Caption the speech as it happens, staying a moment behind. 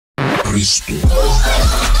Cristo.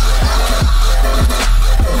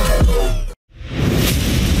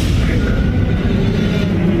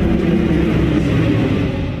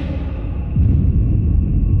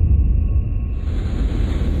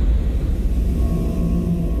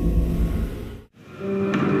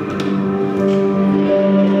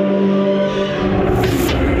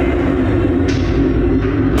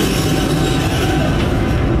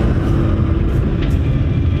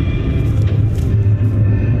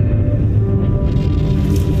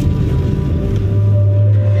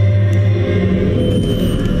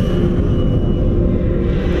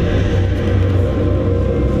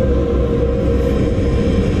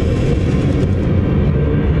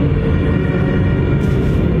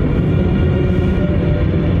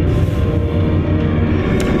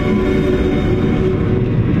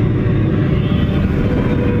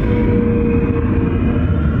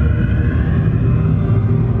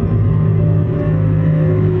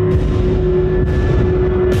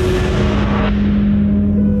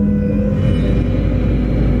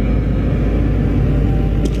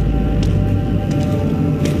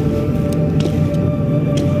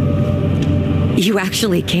 You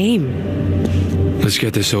actually came. Let's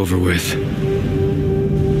get this over with.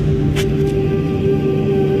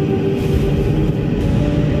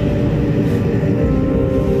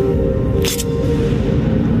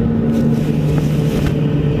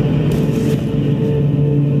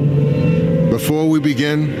 Before we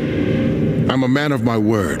begin, I'm a man of my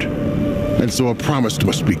word, and so a promise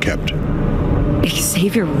must be kept.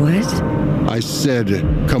 Xavier Wood? I said,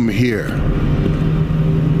 come here.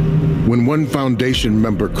 When one Foundation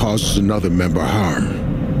member causes another member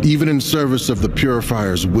harm, even in service of the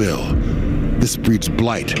Purifier's will, this breeds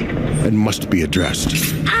blight and must be addressed.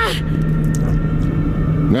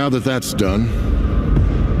 Now that that's done,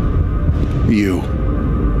 you,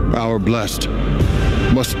 our blessed,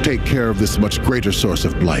 must take care of this much greater source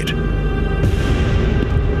of blight.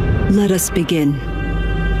 Let us begin.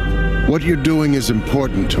 What you're doing is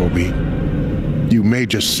important, Toby. You may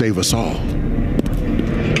just save us all.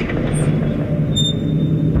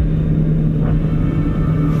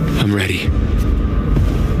 I'm ready.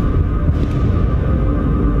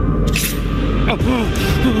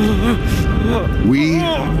 We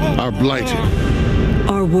are blighted.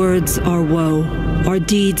 Our words are woe. Our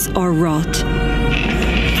deeds are rot.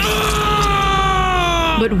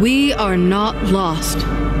 But we are not lost.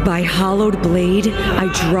 By hallowed blade, I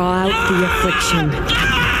draw out the affliction.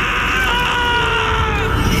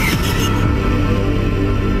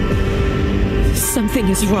 Something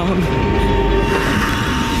is wrong.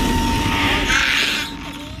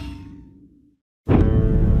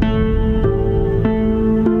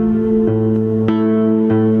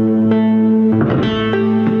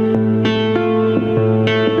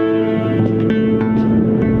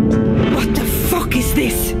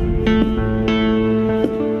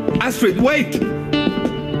 Wait!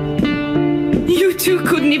 You two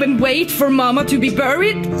couldn't even wait for Mama to be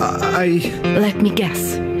buried? Let me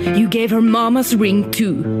guess. You gave her Mama's ring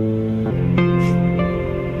too.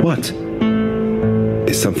 What?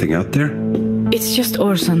 Is something out there? It's just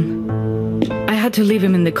Orson. I had to leave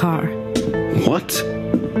him in the car. What?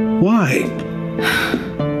 Why?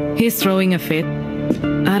 He's throwing a fit.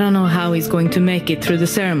 I don't know how he's going to make it through the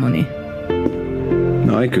ceremony.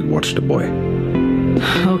 I could watch the boy.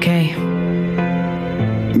 Okay.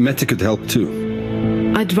 Mette could help too.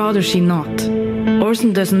 I'd rather she not.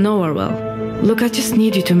 Orson doesn't know her well. Look, I just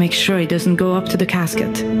need you to make sure he doesn't go up to the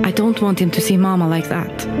casket. I don't want him to see Mama like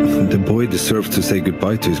that. The boy deserves to say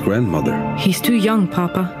goodbye to his grandmother. He's too young,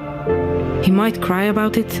 Papa. He might cry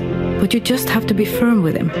about it, but you just have to be firm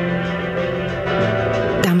with him.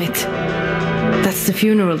 Damn it. That's the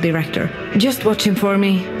funeral director. Just watch him for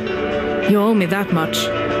me. You owe me that much.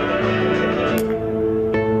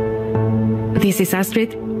 This is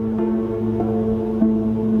Astrid.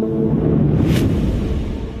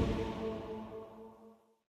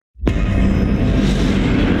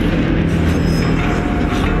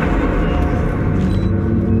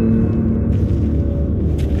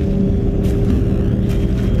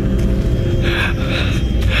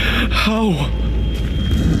 How?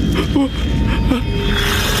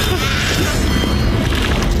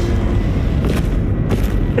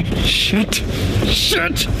 Shit!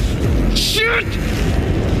 Shit! Shit!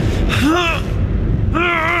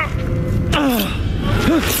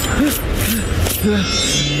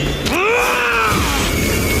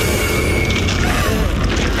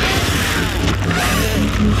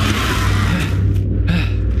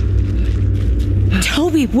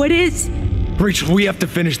 Toby, what is... Rachel, we have to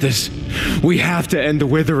finish this. We have to end the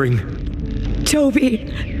withering.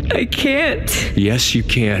 Toby, I can't. Yes, you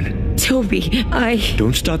can. Toby,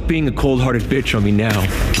 Don't stop being a cold-hearted bitch on me now.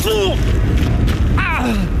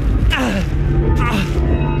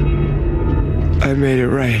 I made it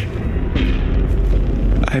right.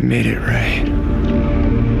 I made it right.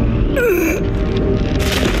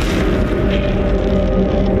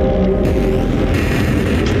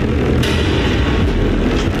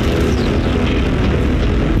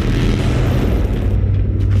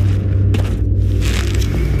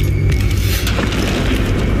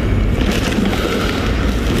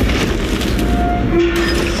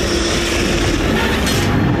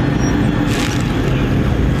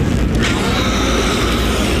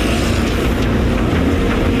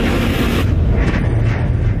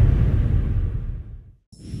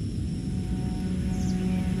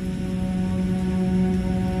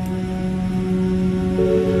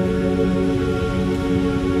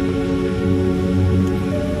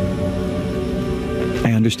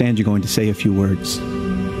 I understand you're going to say a few words.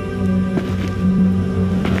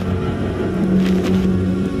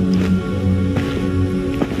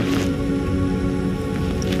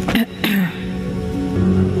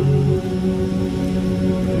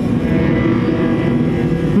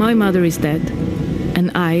 My mother is dead,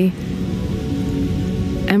 and I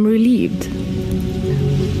am relieved.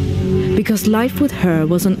 Because life with her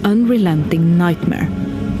was an unrelenting nightmare.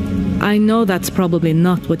 I know that's probably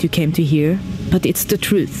not what you came to hear, but it's the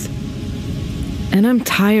truth. And I'm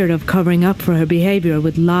tired of covering up for her behavior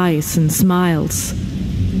with lies and smiles.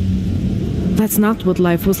 That's not what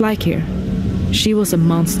life was like here. She was a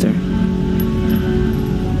monster.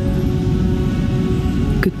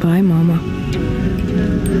 Goodbye, Mama.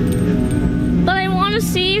 But I want to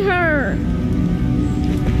see her.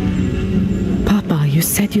 Papa, you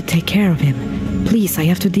said you'd take care of him. Please, I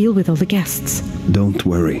have to deal with all the guests. Don't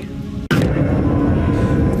worry.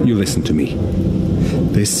 You listen to me.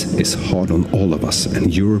 This is hard on all of us,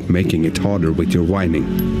 and you're making it harder with your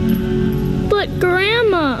whining. But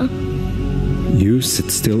Grandma... You sit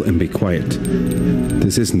still and be quiet.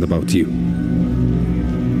 This isn't about you.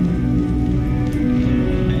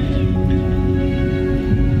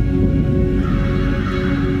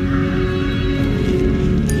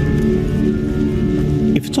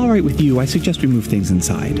 If it's all right with you, I suggest we move things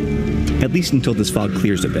inside. At least until this fog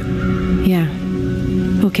clears a bit. Yeah.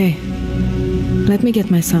 Okay. Let me get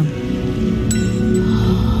my son.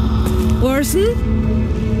 Orson?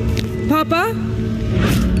 Papa?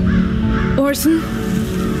 Orson?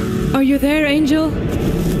 Are you there, Angel?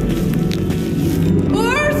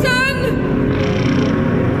 Orson!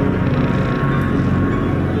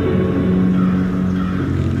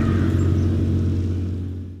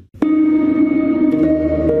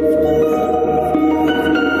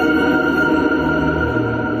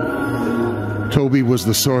 Toby was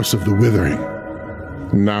the source of the withering.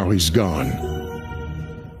 Now he's gone.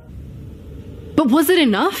 But was it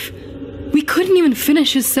enough? We couldn't even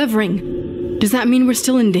finish his severing. Does that mean we're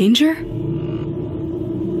still in danger?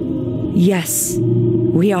 Yes,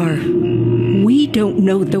 we are. We don't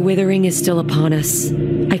know the withering is still upon us.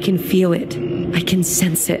 I can feel it. I can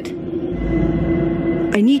sense it.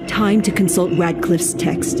 I need time to consult Radcliffe's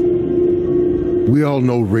text. We all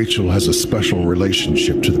know Rachel has a special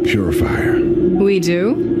relationship to the Purifier. We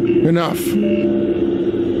do? Enough.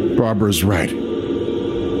 Barbara's right.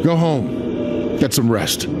 Go home. Get some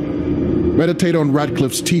rest. Meditate on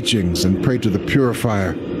Radcliffe's teachings and pray to the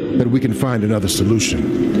Purifier that we can find another solution.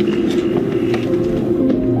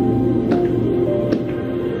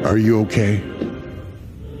 Are you okay?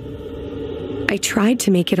 I tried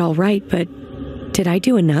to make it all right, but did I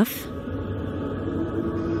do enough?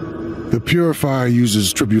 The Purifier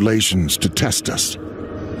uses tribulations to test us,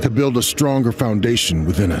 to build a stronger foundation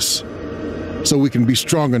within us, so we can be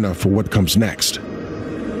strong enough for what comes next.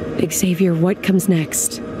 Xavier, what comes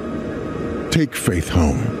next? Take Faith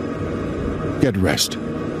home. Get rest.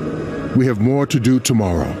 We have more to do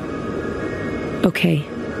tomorrow. Okay.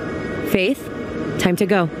 Faith, time to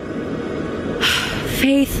go.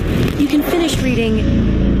 Faith, you can finish reading.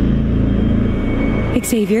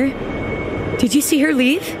 Xavier, did you see her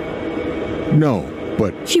leave? No,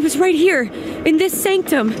 but... She was right here, in this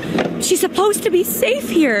sanctum. She's supposed to be safe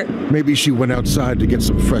here. Maybe she went outside to get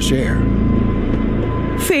some fresh air.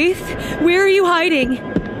 Faith, where are you hiding?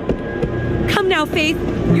 Come now, Faith.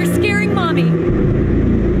 You're scaring Mommy.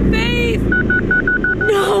 Faith!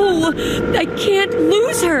 No! I can't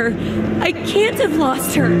lose her. I can't have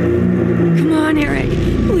lost her. Come on, Eric.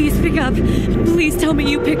 Please pick up. Please tell me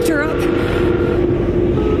you picked her up.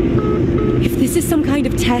 If this is some kind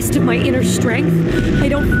of test of my inner strength, I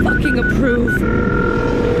don't fucking approve.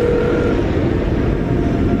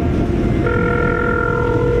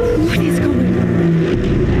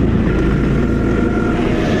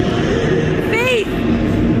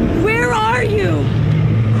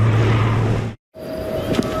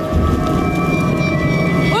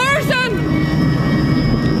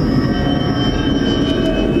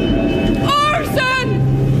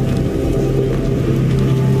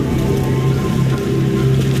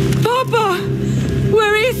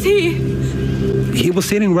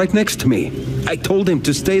 sitting right next to me. I told him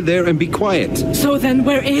to stay there and be quiet. So then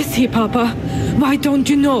where is he, Papa? Why don't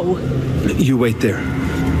you know? You wait there.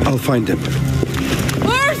 I'll find him.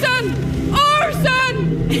 Orson! Orson!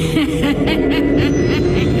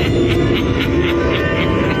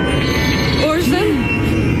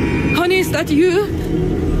 Orson? Honey, is that you?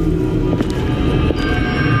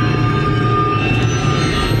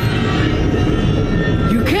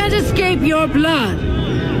 You can't escape your blood.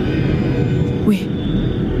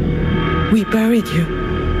 We buried you.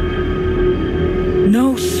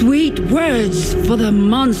 No sweet words for the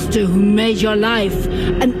monster who made your life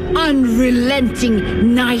an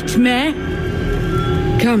unrelenting nightmare.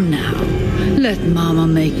 Come now, let Mama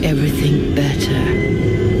make everything better.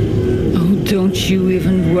 Oh, don't you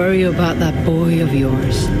even worry about that boy of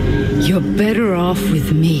yours. You're better off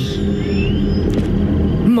with me.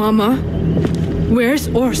 Mama, where's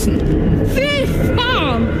Orson? Thief,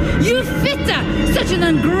 Mom! You fitter! Such an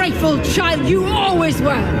ungrateful child you always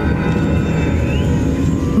were!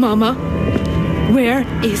 Mama, where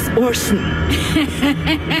is Orson?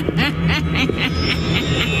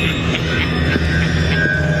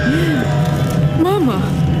 Mama!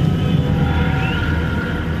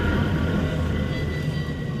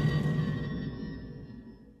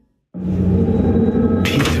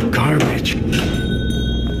 Piece of garbage.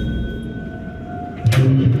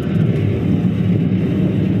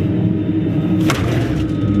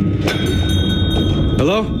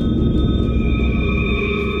 Hello?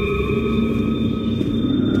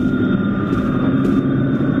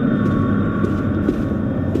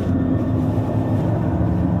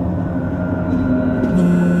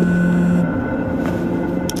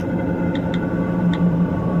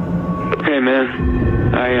 Hey, man.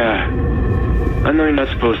 I know you're not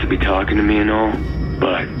supposed to be talking to me and all,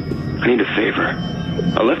 but I need a favor.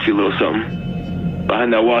 I left you a little something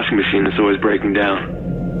behind that washing machine that's always breaking down.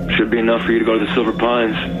 Should be enough for you to go to the Silver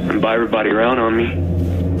Pines and buy everybody around on me.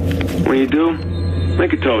 When you do,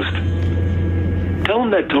 make a toast. Tell them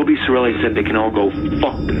that Toby Sorelli said they can all go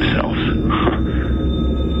fuck themselves.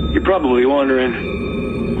 You're probably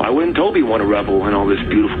wondering, why wouldn't Toby want to revel in all this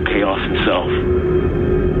beautiful chaos himself?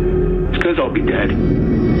 It's because I'll be dead.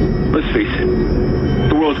 Let's face it,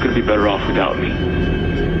 the world's going to be better off without me.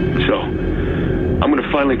 So, I'm going to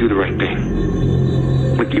finally do the right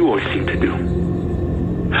thing. Like you always seem to do.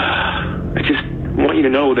 I just want you to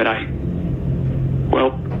know that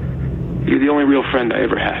well, you're the only real friend I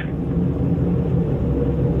ever had.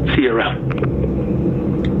 See you around.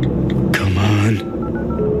 Come on.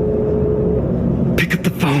 Pick up the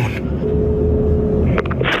phone.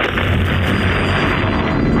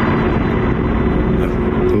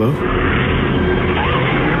 Hello?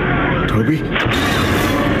 Toby?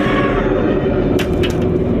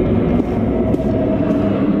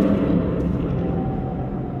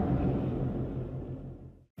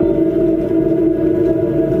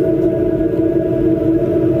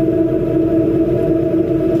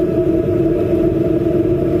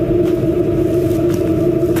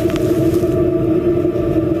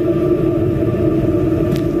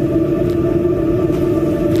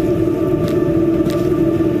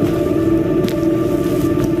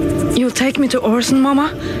 Take me to Orson,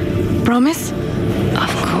 Mama? Promise?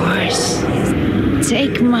 Of course.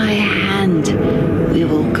 Take my hand. We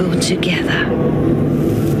will go together.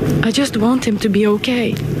 I just want him to be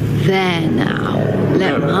okay. There now.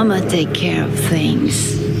 Let Mama take care of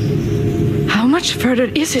things. How much further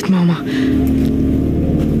is it, Mama?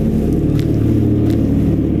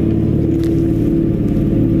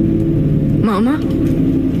 Mama?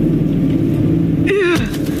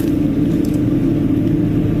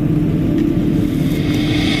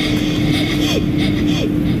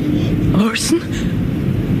 Orson?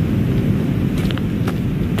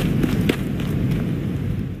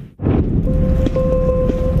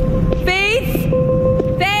 Faith?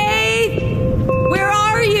 Faith? Where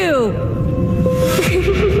are you?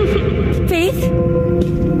 Faith?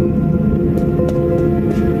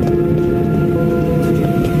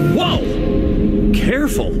 Whoa!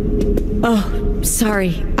 Careful. Oh,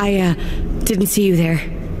 sorry. I didn't see you there.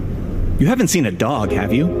 You haven't seen a dog,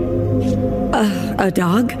 have you? A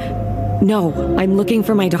dog? No, I'm looking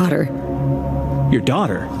for my daughter. Your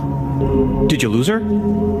daughter? Did you lose her?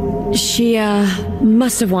 She,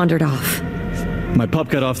 must have wandered off. My pup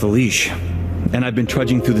got off the leash, and I've been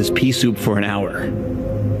trudging through this pea soup for an hour.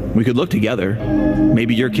 We could look together.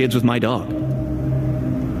 Maybe your kid's with my dog.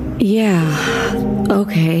 Yeah,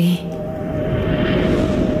 okay.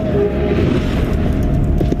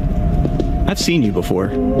 I've seen you before.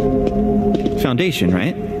 Foundation,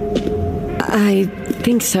 right? I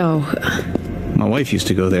think so. My wife used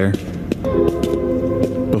to go there.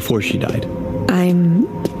 before she died.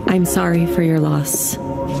 I'm sorry for your loss.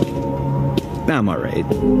 I'm alright.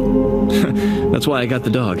 That's why I got the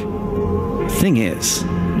dog. Thing is,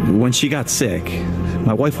 when she got sick,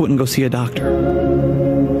 my wife wouldn't go see a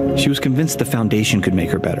doctor. She was convinced the foundation could make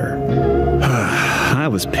her better. I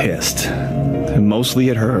was pissed. Mostly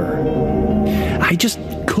at her. I just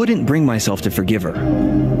couldn't bring myself to forgive her.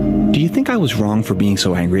 Do you think I was wrong for being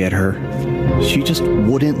so angry at her? She just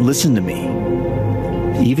wouldn't listen to me.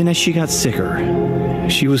 Even as she got sicker,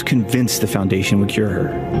 she was convinced the foundation would cure her.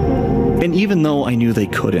 And even though I knew they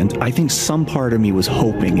couldn't, I think some part of me was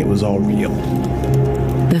hoping it was all real.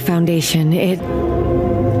 The foundation, it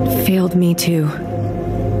failed me too.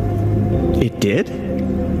 It did?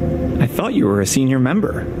 I thought you were a senior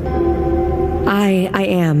member. I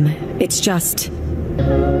am. It's just...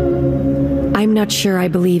 I'm not sure I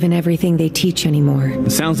believe in everything they teach anymore.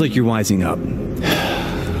 It sounds like you're wising up.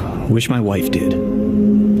 Wish my wife did.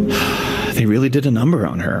 They really did a number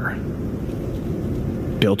on her.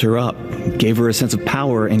 Built her up, gave her a sense of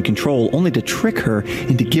power and control, only to trick her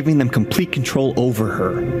into giving them complete control over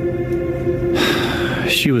her.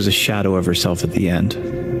 She was a shadow of herself at the end.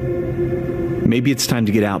 Maybe it's time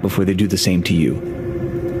to get out before they do the same to you.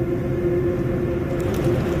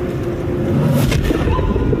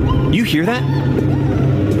 You hear that?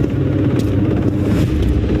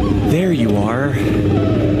 There you are.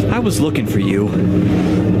 I was looking for you.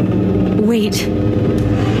 Wait.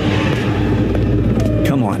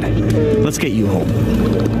 Come on, let's get you home.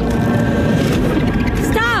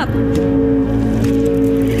 Stop!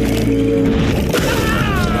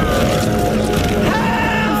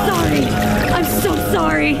 I'm sorry. I'm so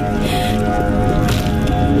sorry.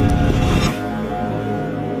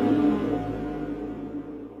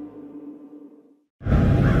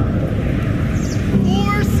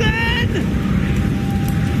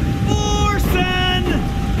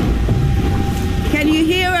 Can you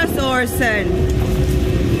hear us, Orson?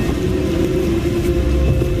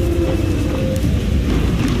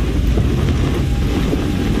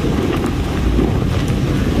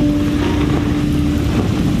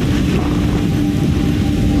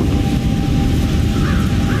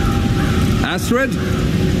 Astrid?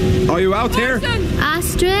 Are you out here?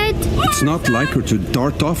 Astrid? It's not like her to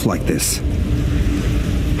dart off like this.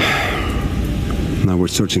 Now we're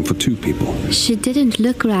searching for two people. She didn't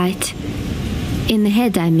look right. In the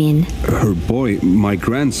head, I mean. Her boy, my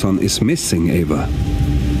grandson, is missing, Ava.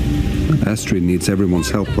 Astrid needs everyone's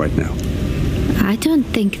help right now. I don't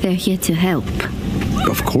think they're here to help.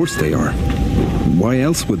 Of course they are. Why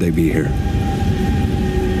else would they be here?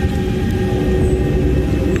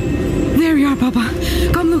 There you are, Papa.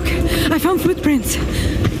 Come look. I found footprints.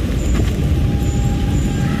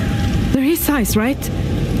 They're his size, right?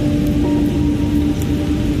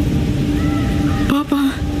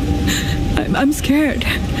 Papa, I'm scared.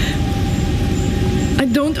 I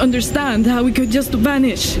don't understand how we could just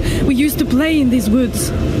vanish. We used to play in these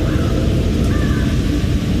woods.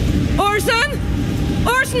 Orson!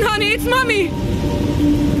 Orson, honey, it's Mommy!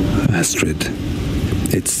 Astrid,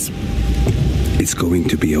 it's going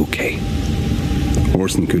to be okay.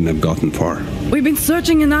 Orson couldn't have gotten far. We've been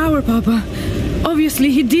searching an hour, Papa.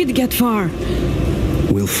 Obviously, he did get far.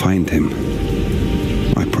 We'll find him.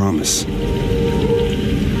 I promise.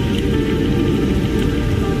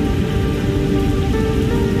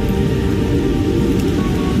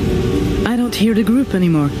 I don't hear the group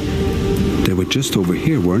anymore. They were just over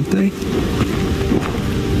here, weren't they?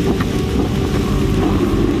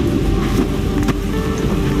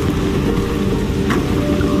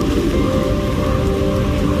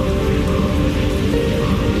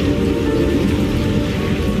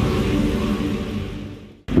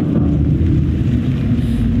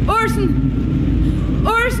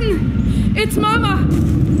 It's Mama!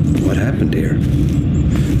 What happened here?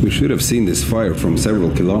 We should have seen this fire from several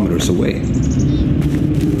kilometers away.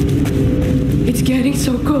 It's getting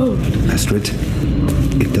so cold. Astrid,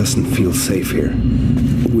 it doesn't feel safe here.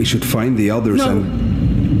 We should find the others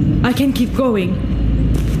and... I can keep going.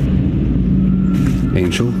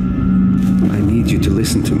 Angel, I need you to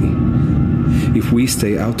listen to me. If we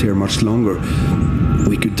stay out here much longer,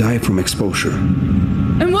 we could die from exposure.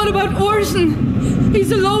 And what about Orson?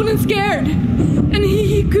 He's alone and scared. And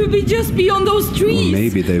he could just be on those trees. Or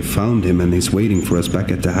maybe they've found him and he's waiting for us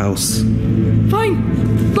back at the house.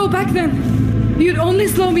 Fine. Go back then. You'd only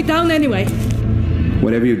slow me down anyway.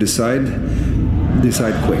 Whatever you decide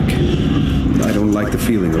quick. I don't like the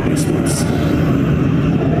feeling of these ones.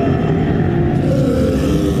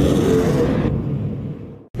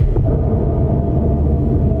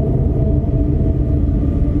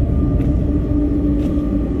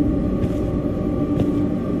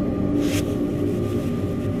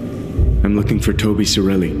 for Toby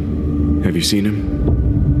Sorelli. Have you seen him?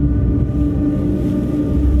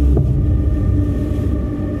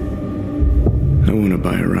 I want to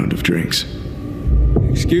buy a round of drinks.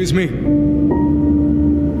 Excuse me.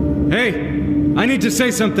 Hey, I need to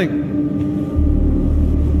say something.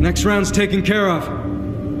 Next round's taken care of.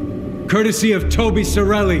 Courtesy of Toby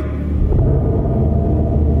Sorelli.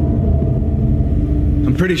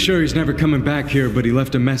 I'm pretty sure he's never coming back here, but he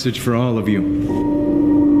left a message for all of you.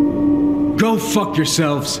 Go fuck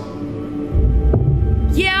yourselves.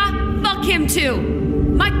 Yeah, fuck him too.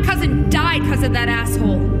 My cousin died because of that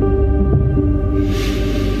asshole.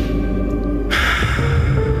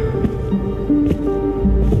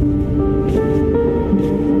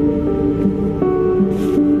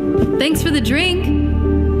 Thanks for the drink.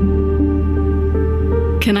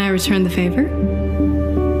 Can I return the favor?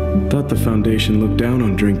 Thought the Foundation looked down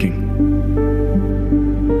on drinking.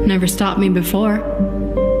 Never stopped me before.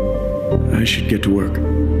 I should get to work.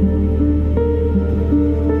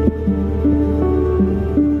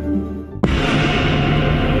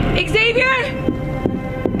 Xavier!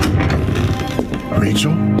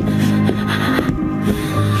 Rachel?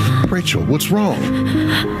 Rachel, what's wrong?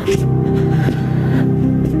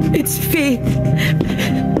 It's Faith.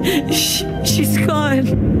 She's gone.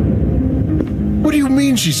 What do you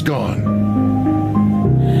mean she's gone?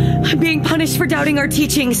 I'm being punished for doubting our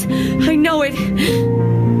teachings. I know it.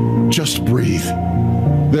 Just breathe.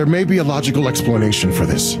 There may be a logical explanation for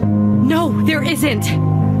this. No, there isn't.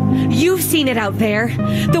 You've seen it out there.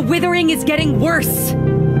 The withering is getting worse.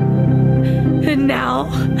 And now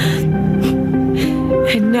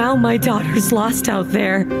my daughter's lost out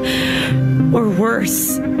there. Or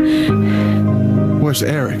worse. Where's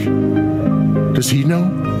Eric? Does he know?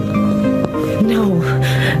 No.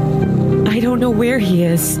 I don't know where he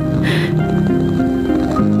is.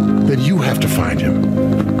 Then you have to find him.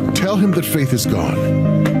 Tell him that Faith is gone.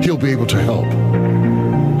 He'll be able to help.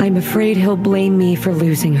 I'm afraid he'll blame me for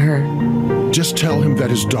losing her. Just tell him that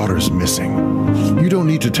his daughter's missing. You don't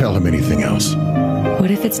need to tell him anything else.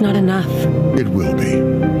 What if it's not enough? It will be.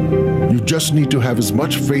 You just need to have as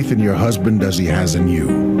much faith in your husband as he has in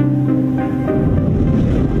you.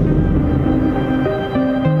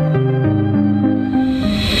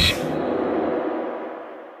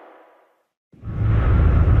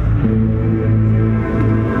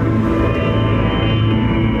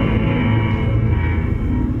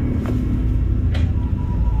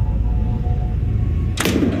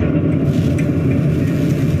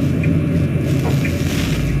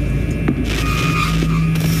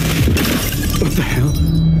 What the hell?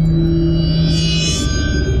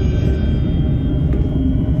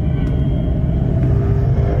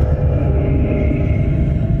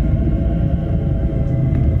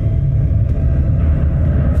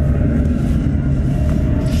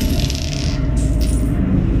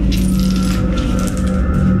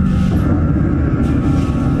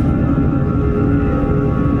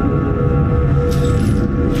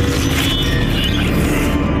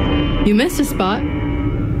 You missed a spot.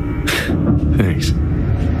 Thanks.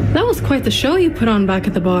 That was quite the show you put on back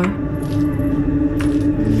at the bar.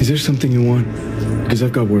 Is there something you want? Because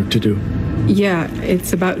I've got work to do. Yeah,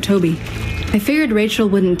 it's about Toby. I figured Rachel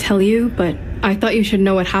wouldn't tell you, but I thought you should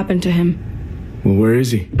know what happened to him. Well, where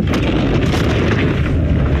is he?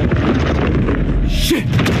 Shit!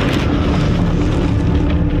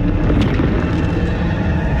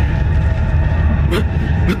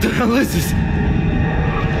 What the hell is this?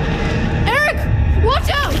 Eric! Watch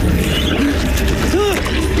out!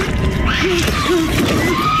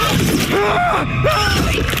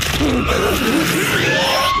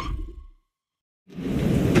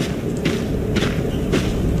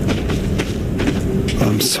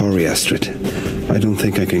 I'm sorry, Astrid. I don't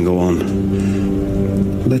think I can go on.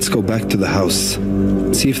 Let's go back to the house.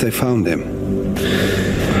 See if they found him.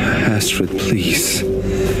 Astrid, please.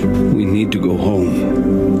 We need to go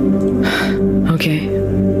home. Okay.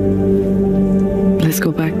 Let's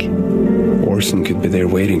go back. Orson could be there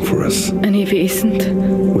waiting for us. And if he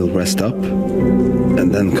isn't? We'll rest up,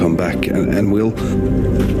 and then come back, and we'll...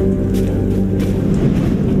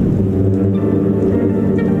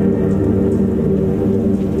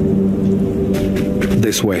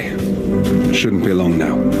 This way. Shouldn't be long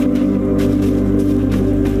now.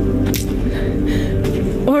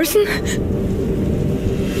 Orson?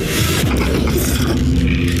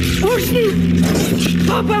 Orson!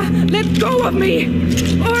 Papa, let go of me!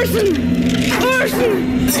 Orson! Orson!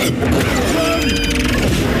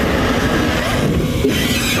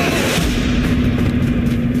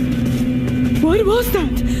 What was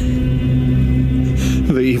that?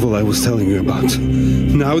 The evil I was telling you about.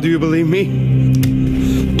 Now do you believe me?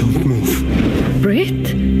 Don't move.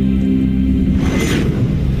 Britt?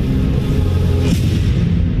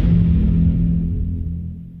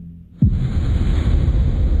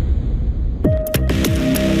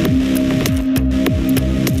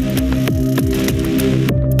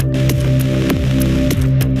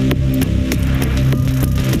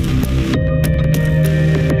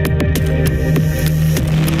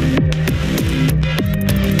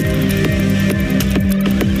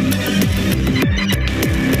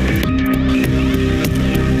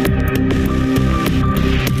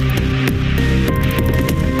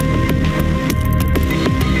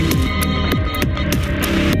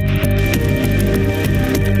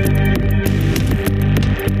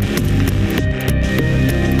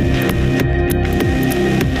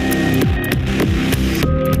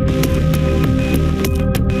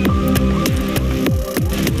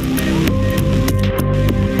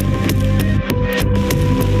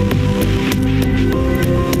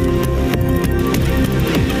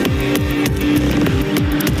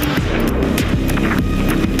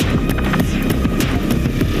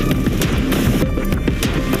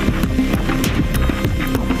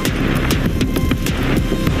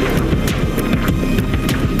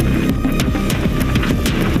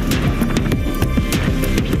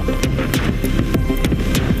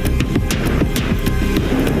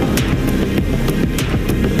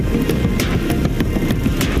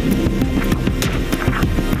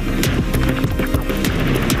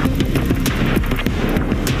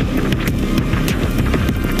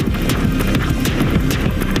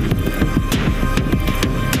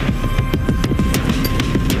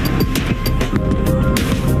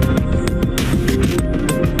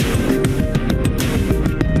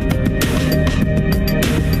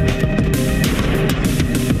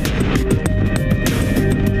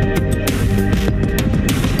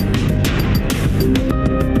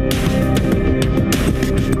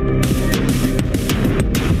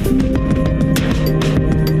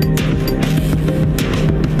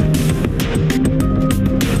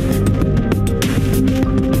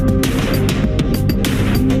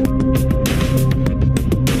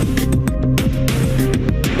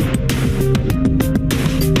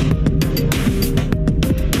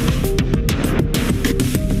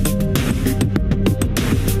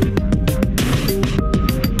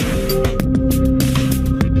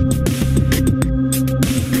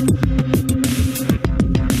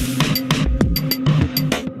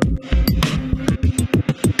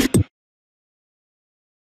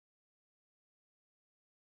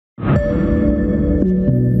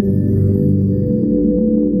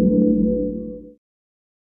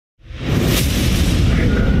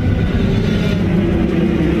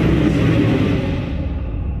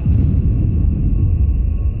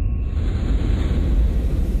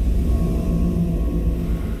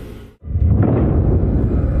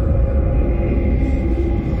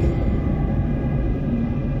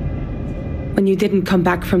 When you didn't come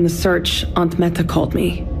back from the search, Aunt Meta called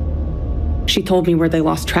me. She told me where they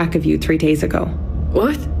lost track of you 3 days ago.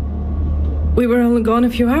 What? We were only gone a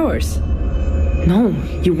few hours. No,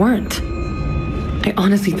 you weren't. I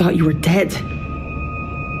honestly thought you were dead.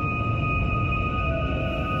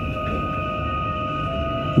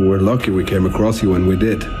 We're lucky we came across you when we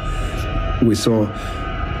did. We saw...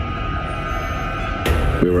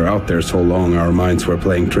 We were out there so long, our minds were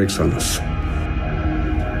playing tricks on us.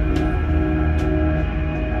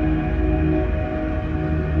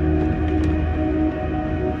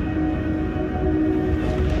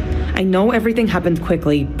 I know everything happened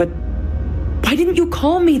quickly, but why didn't you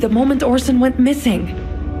call me the moment Orson went missing?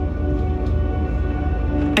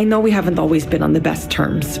 I know we haven't always been on the best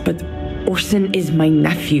terms, but Orson is my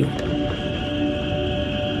nephew.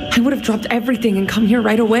 I would have dropped everything and come here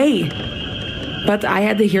right away. But I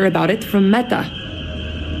had to hear about it from Meta.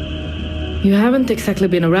 You haven't exactly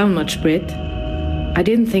been around much, Britt. I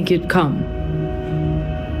didn't think you'd come.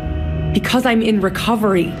 Because I'm in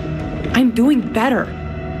recovery. I'm doing better.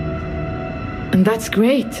 And that's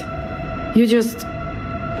great. You just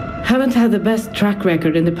haven't had the best track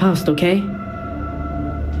record in the past, okay?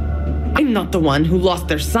 I'm not the one who lost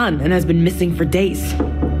their son and has been missing for days.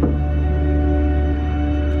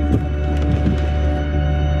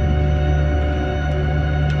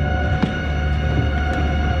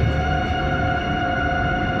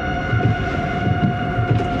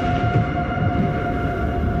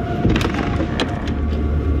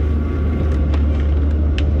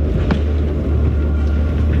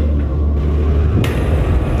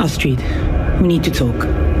 Astrid, we need to talk.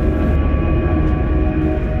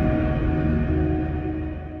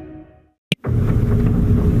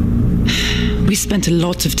 We spent a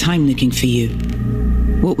lot of time looking for you.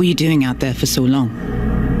 What were you doing out there for so long?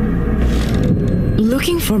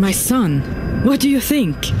 Looking for my son. What do you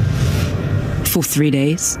think? For 3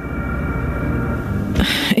 days?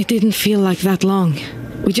 It didn't feel like that long.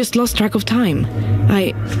 We just lost track of time.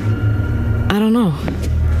 I don't know.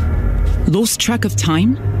 Lost track of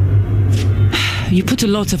time? You put a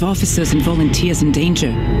lot of officers and volunteers in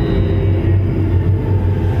danger.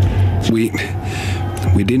 We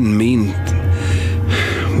didn't mean...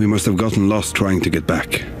 We must have gotten lost trying to get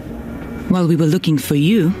back. While we were looking for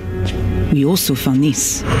you, we also found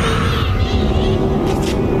this.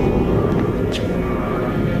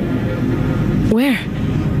 Where?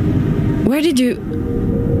 Where did you...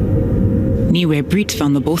 Near where Brit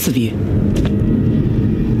found the both of you.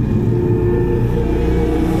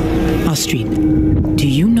 Astrid, do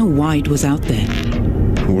you know why it was out there?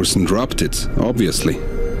 Orson dropped it, obviously.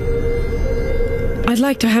 I'd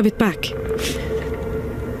like to have it back.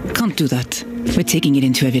 Can't do that. We're taking it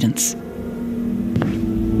into evidence.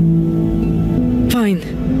 Fine.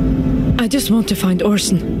 I just want to find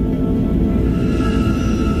Orson.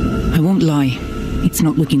 I won't lie. It's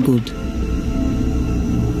not looking good.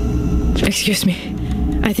 Excuse me.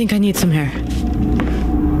 I think I need some hair.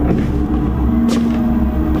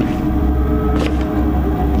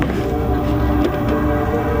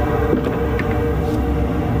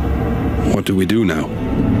 What do we do now?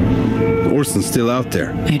 Orson's still out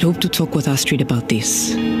there. I'd hoped to talk with Astrid about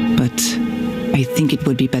this, but I think it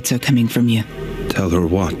would be better coming from you. Tell her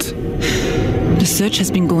what? The search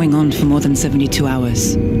has been going on for more than 72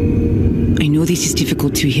 hours. I know this is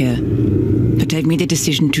difficult to hear, but I've made a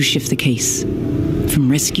decision to shift the case.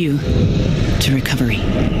 From rescue to recovery.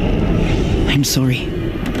 I'm sorry.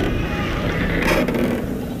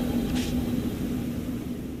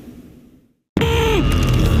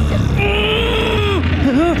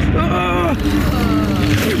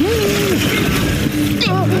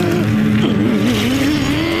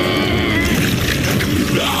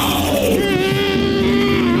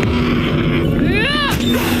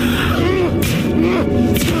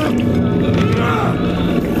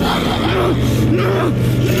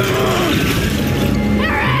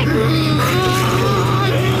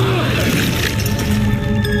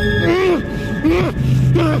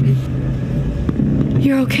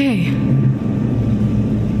 You're okay.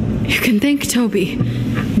 You can thank Toby.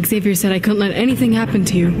 Xavier said I couldn't let anything happen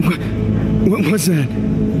to you. What was that?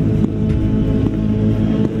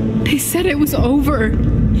 They said it was over.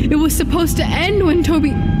 It was supposed to end when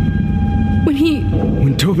Toby...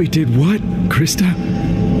 When Toby did what, Krista?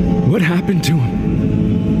 What happened to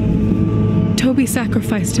him? Toby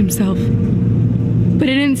sacrificed himself. But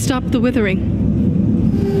it didn't stop the withering.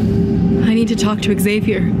 I need to talk to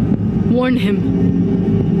Xavier. Warn him.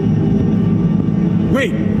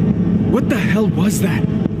 Wait! What the hell was that?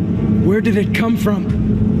 Where did it come from?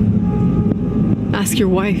 Ask your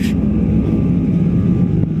wife.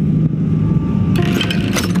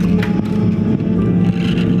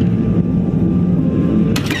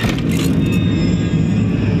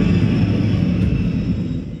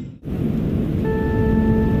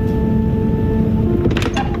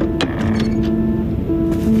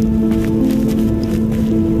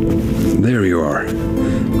 There you are.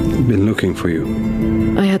 Been looking for you.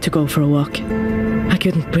 I had to go for a walk. I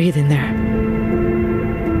couldn't breathe in there.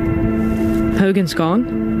 Hogan's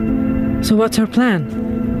gone? So what's our plan?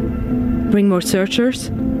 Bring more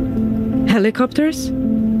searchers? Helicopters?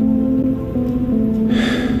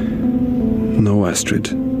 No,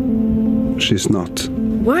 Astrid. She's not.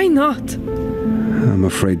 Why not? I'm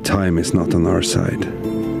afraid time is not on our side.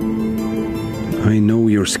 I know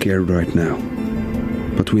you're scared right now,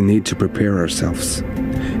 but we need to prepare ourselves.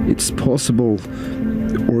 It's possible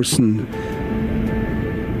Orson...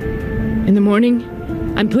 In the morning,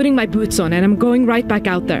 I'm putting my boots on and I'm going right back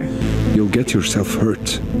out there. You'll get yourself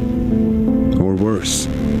hurt. Or worse.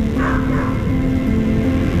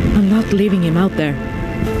 I'm not leaving him out there.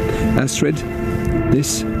 Astrid,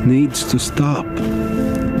 this needs to stop.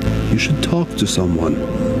 You should talk to someone.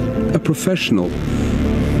 A professional.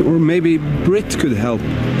 Or maybe Britt could help.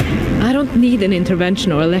 I don't need an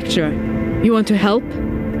intervention or a lecturer. You want to help?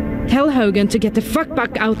 Tell Hogan to get the fuck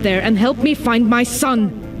back out there and help me find my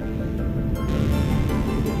son.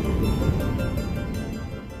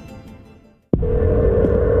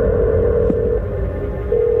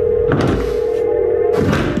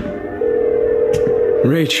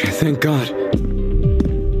 Rach, thank God.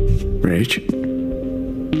 Rach?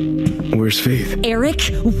 Where's Faith? Eric,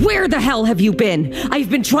 where the hell have you been? I've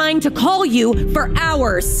been trying to call you for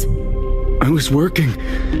hours. I was working.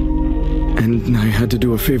 And I had to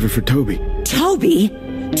do a favor for Toby. Toby?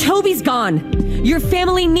 Toby's gone. Your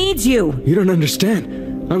family needs you. You don't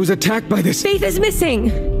understand. I was attacked by this... Faith is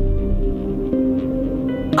missing.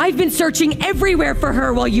 I've been searching everywhere for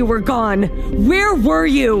her while you were gone. Where were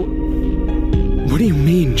you? What do you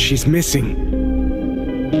mean she's missing?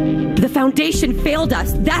 The Foundation failed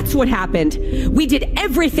us. That's what happened. We did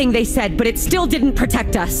everything they said, but it still didn't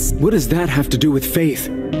protect us. What does that have to do with Faith?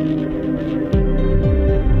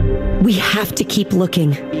 We have to keep looking.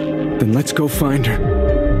 Then let's go find her.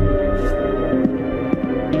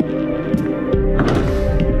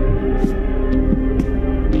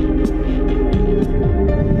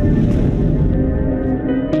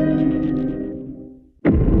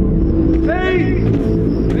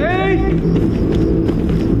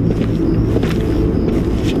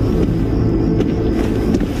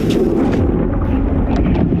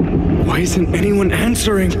 Isn't anyone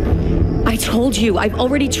answering? I told you, I've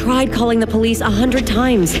already tried calling the police 100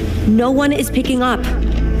 times. No one is picking up.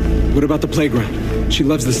 What about the playground? She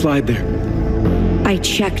loves the slide there. I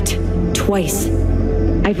checked twice.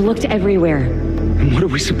 I've looked everywhere. And what are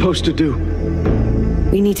we supposed to do?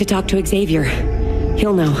 We need to talk to Xavier.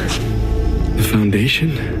 He'll know. The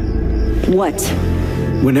Foundation? What?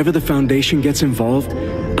 Whenever the Foundation gets involved,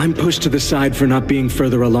 I'm pushed to the side for not being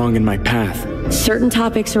further along in my path. Certain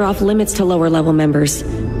topics are off limits to lower level members.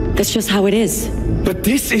 That's just how it is. But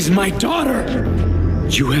this is my daughter!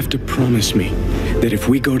 You have to promise me that if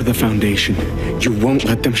we go to the Foundation, you won't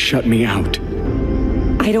let them shut me out.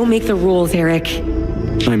 I don't make the rules, Eric.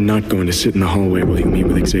 I'm not going to sit in the hallway while you meet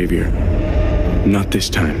with Xavier. Not this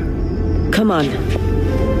time. Come on.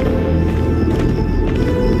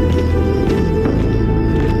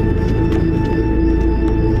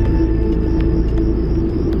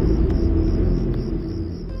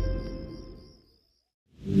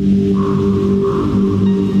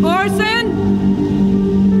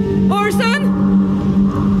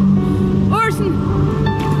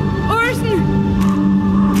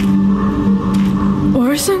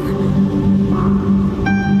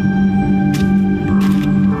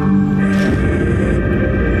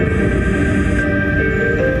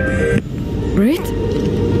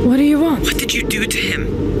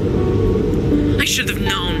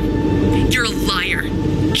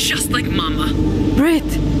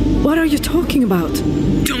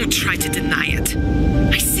 Don't try to deny it.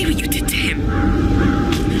 I see what you did to him.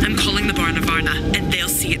 I'm calling the Barna Varna, and they'll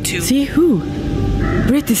see it too. See who?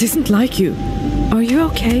 Britt, this isn't like you. Are you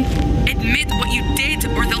okay? Admit what you did,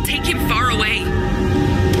 or they'll take him far away.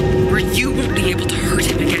 Where you won't be able to hurt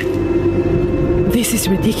him again. This is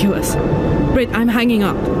ridiculous. Britt, I'm hanging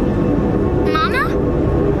up. Mama?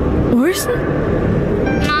 Orson?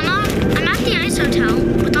 Mama, I'm at the ice hotel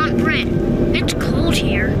with Aunt Britt. It's cold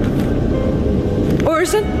here.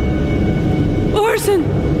 Orson? Orson!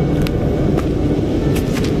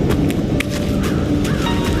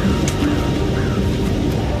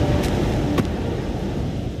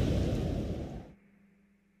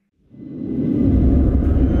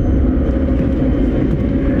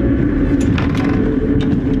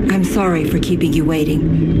 I'm sorry for keeping you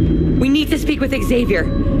waiting. We need to speak with Xavier.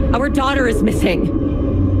 Our daughter is missing.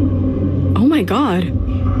 Oh my God.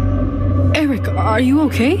 Eric, are you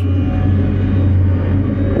okay?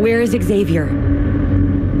 Where is Xavier?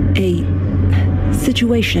 A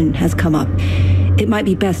situation has come up. It might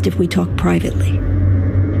be best if we talk privately.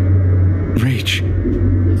 Rach,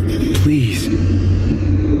 please.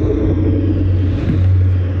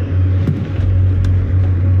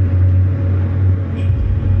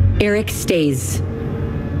 Eric stays.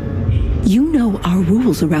 You know our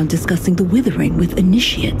rules around discussing the withering with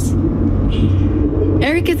initiates.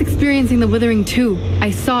 Eric is experiencing the withering too. I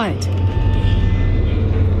saw it.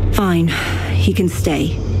 Fine, he can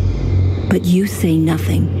stay. But you say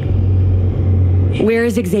nothing. Where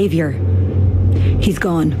is Xavier? He's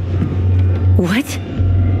gone. What?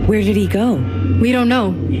 Where did he go? We don't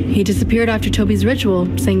know. He disappeared after Toby's ritual,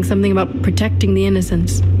 saying something about protecting the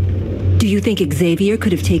innocents. Do you think Xavier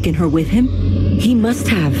could have taken her with him? He must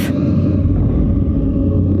have.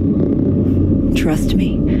 Trust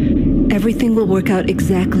me. Everything will work out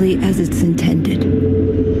exactly as it's intended.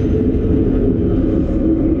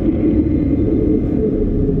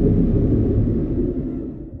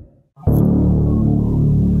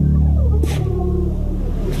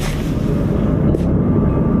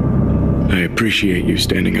 I appreciate you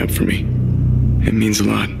standing up for me. It means a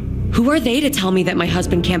lot. Who are they to tell me that my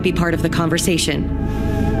husband can't be part of the conversation?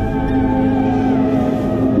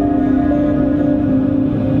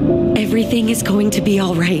 Everything is going to be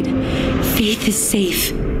all right. Faith is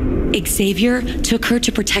safe. Xavier took her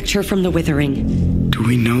to protect her from the withering. Do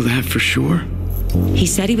we know that for sure? He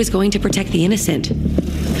said he was going to protect the innocent.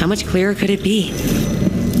 How much clearer could it be?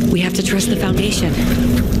 We have to trust the Foundation.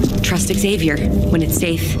 Trust Xavier. When it's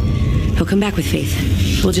safe, he'll come back with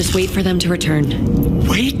Faith. We'll just wait for them to return.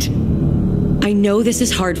 Wait? I know this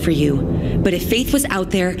is hard for you, but if Faith was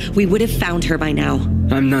out there, we would have found her by now.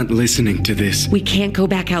 I'm not listening to this. We can't go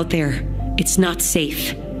back out there. It's not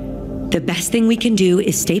safe. The best thing we can do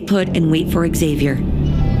is stay put and wait for Xavier.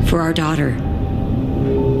 For our daughter.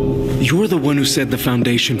 You're the one who said the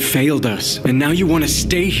Foundation failed us, and now you want to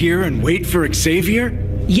stay here and wait for Xavier?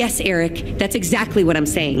 Yes, Eric, that's exactly what I'm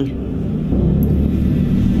saying.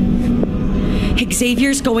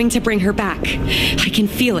 Xavier's going to bring her back. I can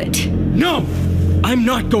feel it. No! I'm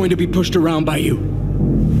not going to be pushed around by you.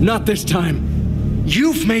 Not this time.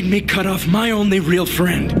 You've made me cut off my only real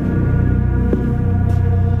friend.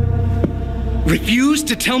 Refuse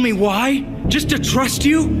to tell me why? Just to trust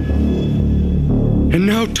you? And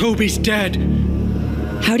now Toby's dead.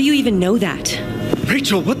 How do you even know that?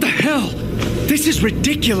 Rachel, what the hell? This is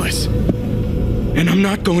ridiculous. And I'm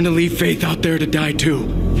not going to leave Faith out there to die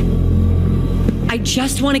too. I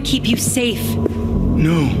just want to keep you safe.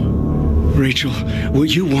 No. Rachel, what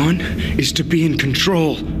you want is to be in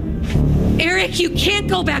control. Eric, you can't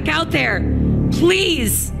go back out there.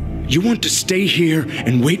 Please. You want to stay here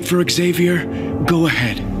and wait for Xavier? Go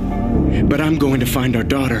ahead. But I'm going to find our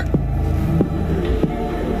daughter.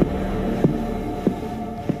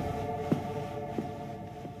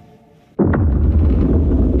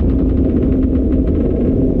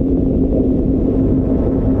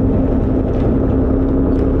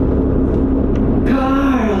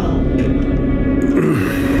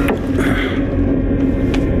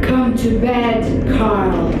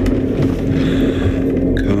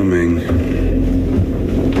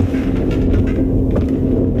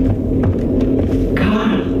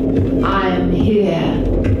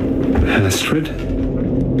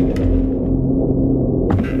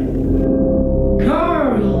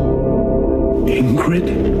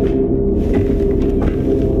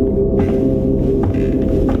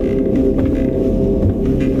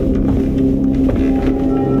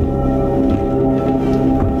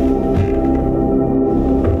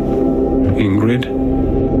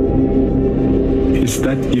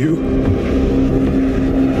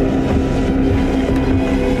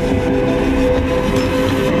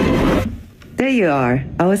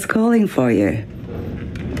 I was calling for you.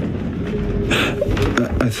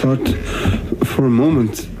 I thought for a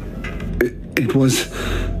moment it was...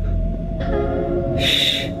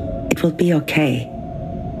 Shh. It will be okay.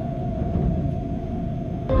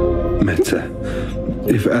 Mette,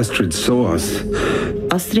 if Astrid saw us...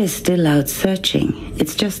 Astrid is still out searching.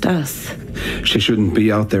 It's just us. She shouldn't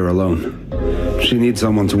be out there alone. She needs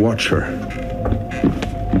someone to watch her.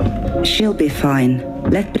 She'll be fine.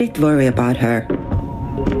 Let Britt worry about her.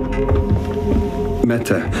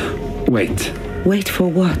 Mette, wait. Wait for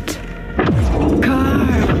what?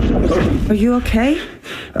 Carl! Are you okay?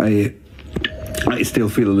 I still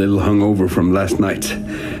feel a little hungover from last night.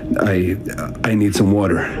 I need some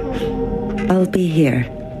water. I'll be here.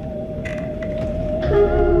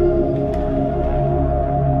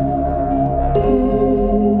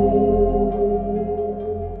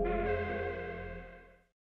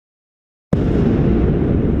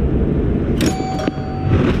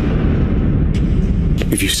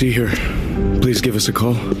 If you see her, please give us a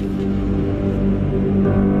call.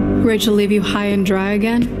 Rachel leave you high and dry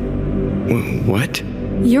again? What?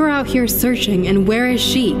 You're out here searching, and where is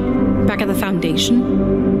she? Back at the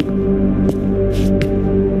Foundation?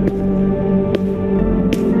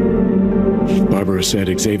 Barbara said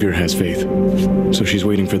Xavier has Faith, so she's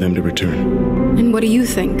waiting for them to return. And what do you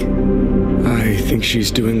think? I think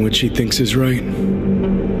she's doing what she thinks is right.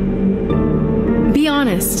 Be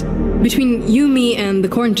honest. Between you, me, and the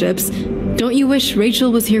corn chips, don't you wish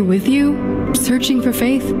Rachel was here with you, searching for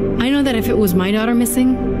Faith? I know that if it was my daughter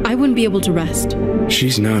missing, I wouldn't be able to rest.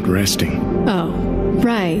 She's not resting. Oh,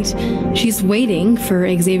 right. She's waiting for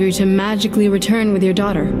Xavier to magically return with your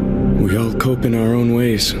daughter. We all cope in our own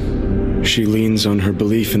ways. She leans on her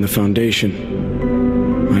belief in the Foundation.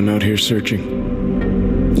 I'm out here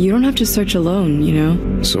searching. You don't have to search alone, you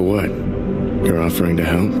know. So what? You're offering to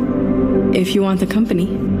help? If you want the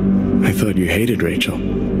company. I thought you hated Rachel.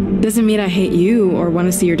 Doesn't mean I hate you or want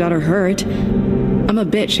to see your daughter hurt. I'm a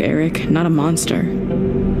bitch, Eric, not a monster.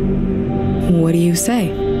 What do you say?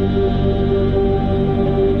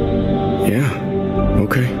 Yeah,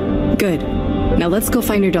 okay. Good. Now let's go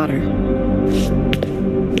find your daughter.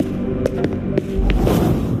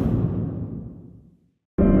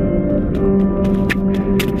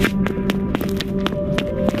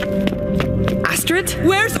 Astrid?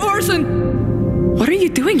 Where's Orson? What are you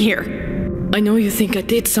doing here? I know you think I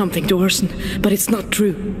did something to Orson, but it's not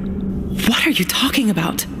true. What are you talking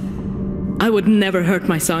about? I would never hurt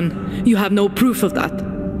my son. You have no proof of that.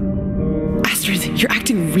 Astrid, you're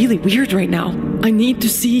acting really weird right now. I need to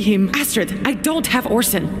see him. Astrid, I don't have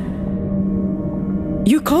Orson.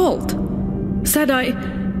 You called.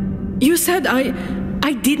 You said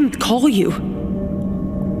I didn't call you.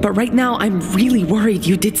 But right now, I'm really worried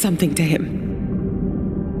you did something to him.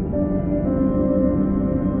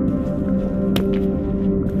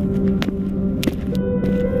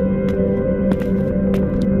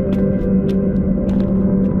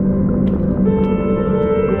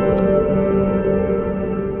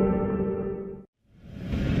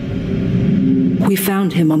 We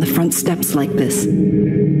found him on the front steps like this.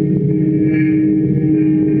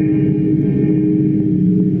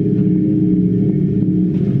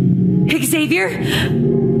 Xavier?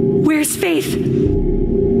 Where's Faith?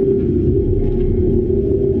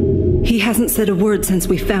 He hasn't said a word since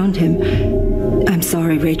we found him. I'm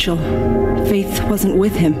sorry, Rachel. Faith wasn't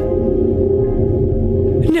with him.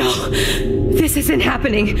 No, this isn't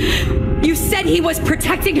happening. You said he was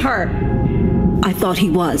protecting her. I thought he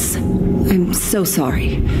was. I'm so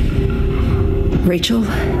sorry. Rachel,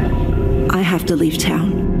 I have to leave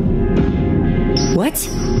town. What?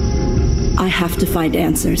 I have to find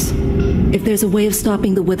answers. If there's a way of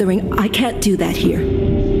stopping the withering, I can't do that here.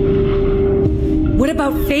 What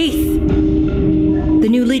about Faith? The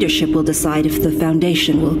new leadership will decide if the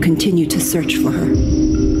Foundation will continue to search for her.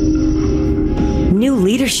 New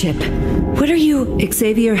leadership? What are you...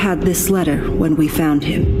 Xavier had this letter when we found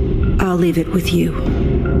him. I'll leave it with you.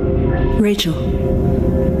 Rachel,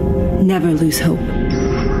 never lose hope.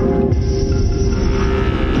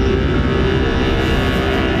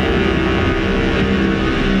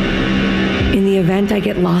 In the event I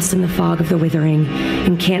get lost in the fog of the withering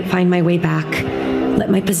and can't find my way back,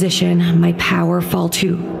 let my position, my power fall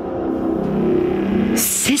to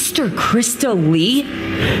Sister Krista Lee,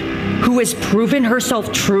 who has proven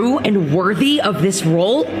herself true and worthy of this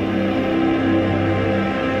role?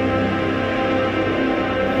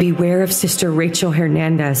 Beware of Sister Rachel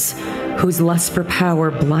Hernandez, whose lust for power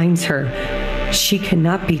blinds her. She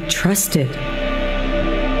cannot be trusted.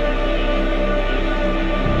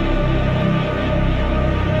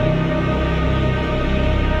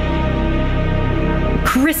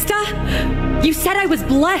 Krista? You said I was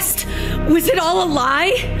blessed. Was it all a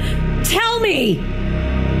lie? Tell me!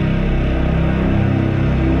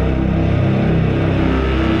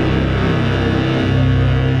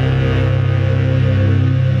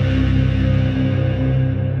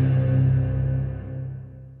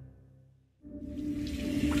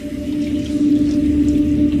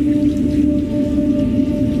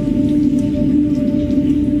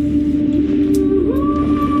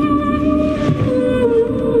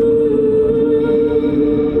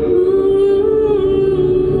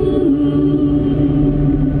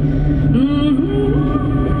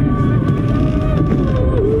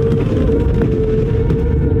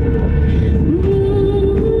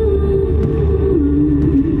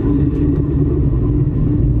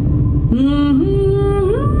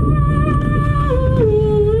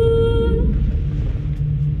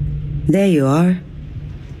 There you are.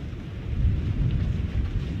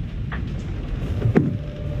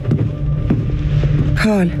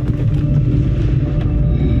 Carl.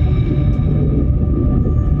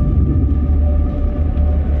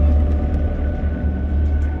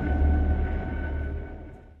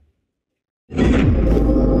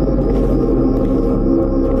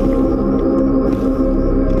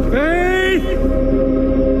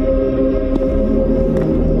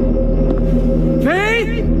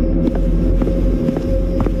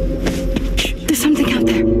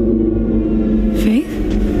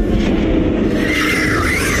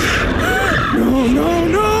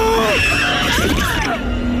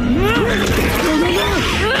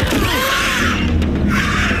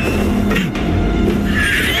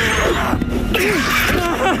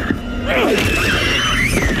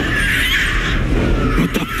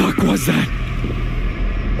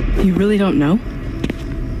 Don't know?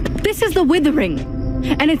 This is the withering,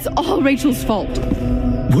 and it's all Rachel's fault.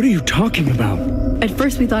 What are you talking about? At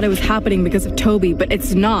first we thought it was happening because of Toby, but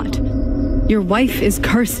it's not. Your wife is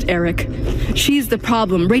cursed, Eric. She's the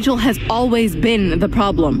problem. Rachel has always been the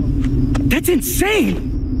problem. That's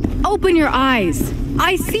insane! Open your eyes.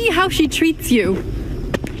 I see how she treats you.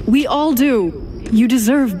 We all do. You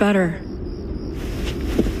deserve better.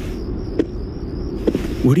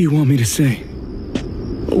 What do you want me to say?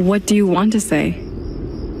 What do you want to say?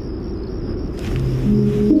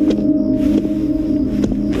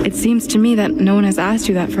 It seems to me that no one has asked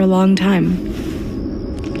you that for a long time.